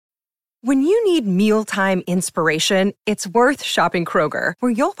When you need mealtime inspiration, it's worth shopping Kroger,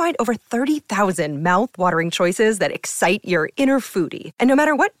 where you'll find over 30,000 mouth-watering choices that excite your inner foodie. And no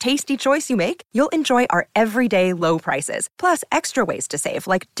matter what tasty choice you make, you'll enjoy our everyday low prices, plus extra ways to save,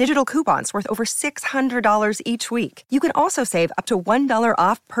 like digital coupons worth over $600 each week. You can also save up to $1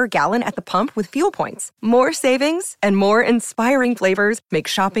 off per gallon at the pump with fuel points. More savings and more inspiring flavors make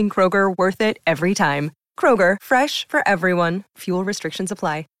shopping Kroger worth it every time. Kroger, fresh for everyone. Fuel restrictions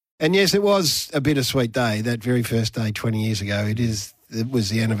apply. And yes, it was a bittersweet day, that very first day 20 years ago. It was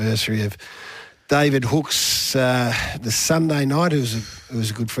the anniversary of David Hookes, the Sunday night, who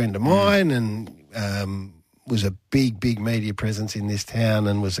was a good friend of mine and was a big media presence in this town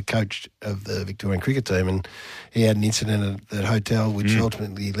and was the coach of the Victorian cricket team. And he had an incident at that hotel which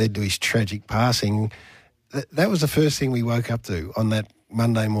ultimately led to his tragic passing. That was the first thing we woke up to on that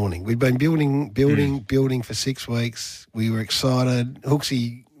Monday morning. We'd been building for 6 weeks. We were excited.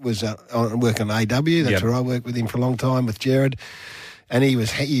 Hooksy was working on AW. That's where I worked with him for a long time with Jared. And he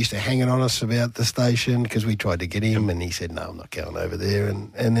used to hang it on us about the station because we tried to get him and he said, no, I'm not going over there.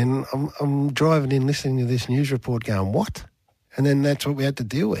 And then I'm driving in listening to this news report going, what? And then that's what we had to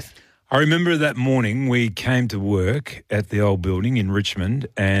deal with. I remember that morning we came to work at the old building in Richmond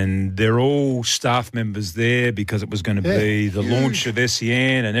and they're all staff members there because it was going to be the launch of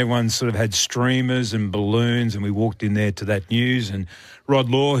SEN and everyone sort of had streamers and balloons and we walked in there to that news and Rod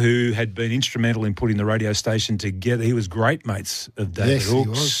Law, who had been instrumental in putting the radio station together, he was great mates of David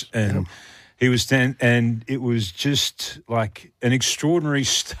Hookes. He was and it was just like an extraordinary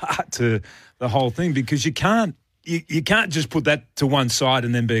start to the whole thing because you can't just put that to one side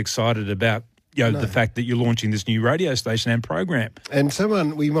and then be excited about the fact that you're launching this new radio station and program. And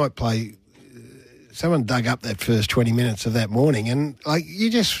someone dug up that first 20 minutes of that morning and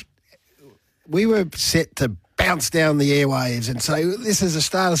we were set to bounce down the airwaves and say, this is the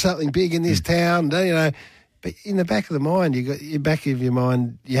start of something big in this town, But in the back of the mind,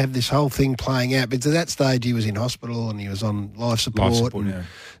 you have this whole thing playing out. But to that stage, he was in hospital and he was on life support.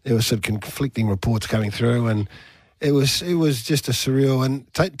 There were some conflicting reports coming through and it was just a surreal.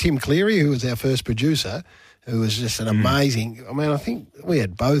 And Tim Cleary, who was our first producer, who was just an amazing. I mean, I think we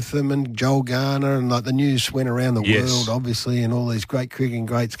had both of them and Joel Garner, and the news went around the world, obviously, and all these great cricketing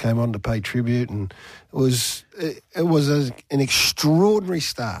greats came on to pay tribute, and it was an extraordinary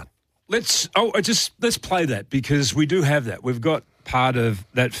start. Let's play that because we do have that. We've got part of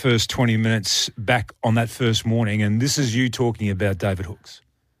that first 20 minutes back on that first morning, and this is you talking about David Hookes.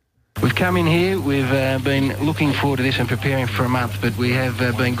 We've come in here, we've been looking forward to this and preparing for a month, but we have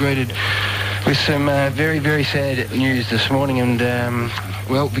been greeted with some very, very sad news this morning and,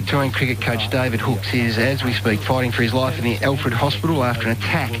 Victorian cricket coach David Hookes is, as we speak, fighting for his life in the Alfred Hospital after an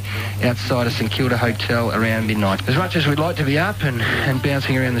attack outside a St Kilda hotel around midnight. As much as we'd like to be up and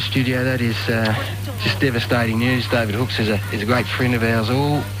bouncing around the studio, that is just devastating news. David Hookes is a great friend of ours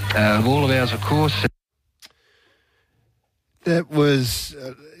all of ours, of course. That was,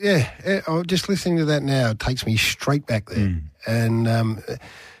 just listening to that now, it takes me straight back there.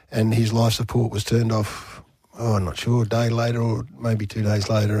 And his life support was turned off, I'm not sure, a day later or maybe 2 days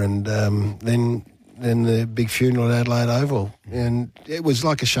later. And then the big funeral at Adelaide Oval. And it was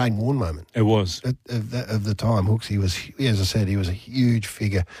like a Shane Warne moment. It was. Of the time. Hooks, he was, as I said, he was a huge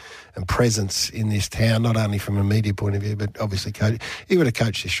figure and presence in this town, not only from a media point of view, but obviously he would have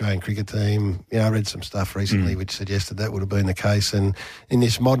coached the Australian cricket team. I read some stuff recently which suggested that would have been the case. And in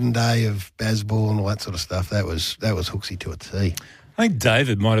this modern day of baseball and all that sort of stuff, that was Hooksy to a T. I think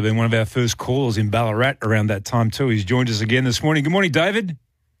David might have been one of our first callers in Ballarat around that time too. He's joined us again this morning. Good morning, David.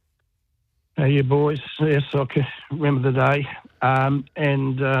 How are you, boys? Yes, I can remember the day. I'm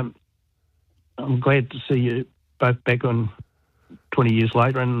glad to see you both back on 20 years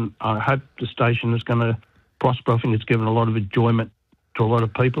later, and I hope the station is going to prosper. I think it's given a lot of enjoyment to a lot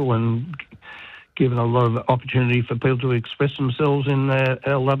of people and given a lot of opportunity for people to express themselves in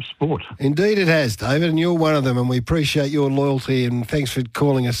our love sport. Indeed it has, David, and you're one of them, and we appreciate your loyalty, and thanks for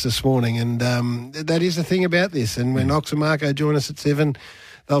calling us this morning. And that is the thing about this, and when Ox and Marco join us at 7,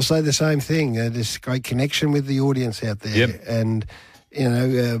 they'll say the same thing. This great connection with the audience out there. Yep. And,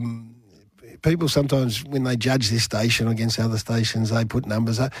 people sometimes, when they judge this station against other stations, they put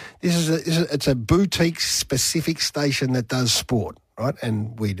numbers up. It's a boutique-specific station that does sport, right?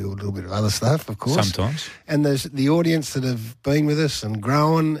 And we do a little bit of other stuff, of course. Sometimes. And there's the audience that have been with us and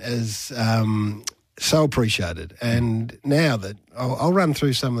grown is so appreciated. And now that I'll run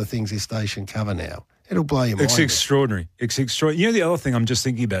through some of the things this station cover now. it'll blow your mind. It's extraordinary. It's extraordinary. You know, the other thing I'm just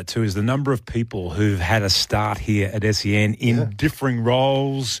thinking about too is the number of people who've had a start here at SEN in differing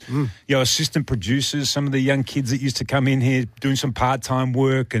roles. You know, assistant producers, some of the young kids that used to come in here doing some part-time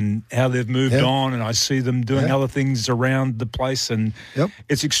work and how they've moved on, and I see them doing other things around the place. And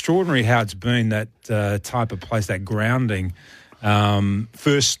it's extraordinary how it's been that type of place, that grounding.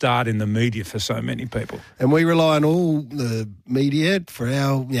 First start in the media for so many people. And we rely on all the media for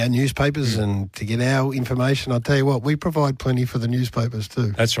our newspapers and to get our information. I'll tell you what, we provide plenty for the newspapers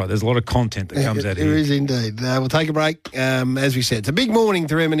too. That's right. There's a lot of content that comes out here. There is indeed. We'll take a break. As we said, it's a big morning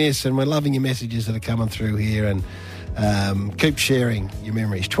to reminisce, and we're loving your messages that are coming through here, and keep sharing your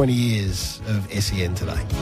memories. 20 years of SEN today.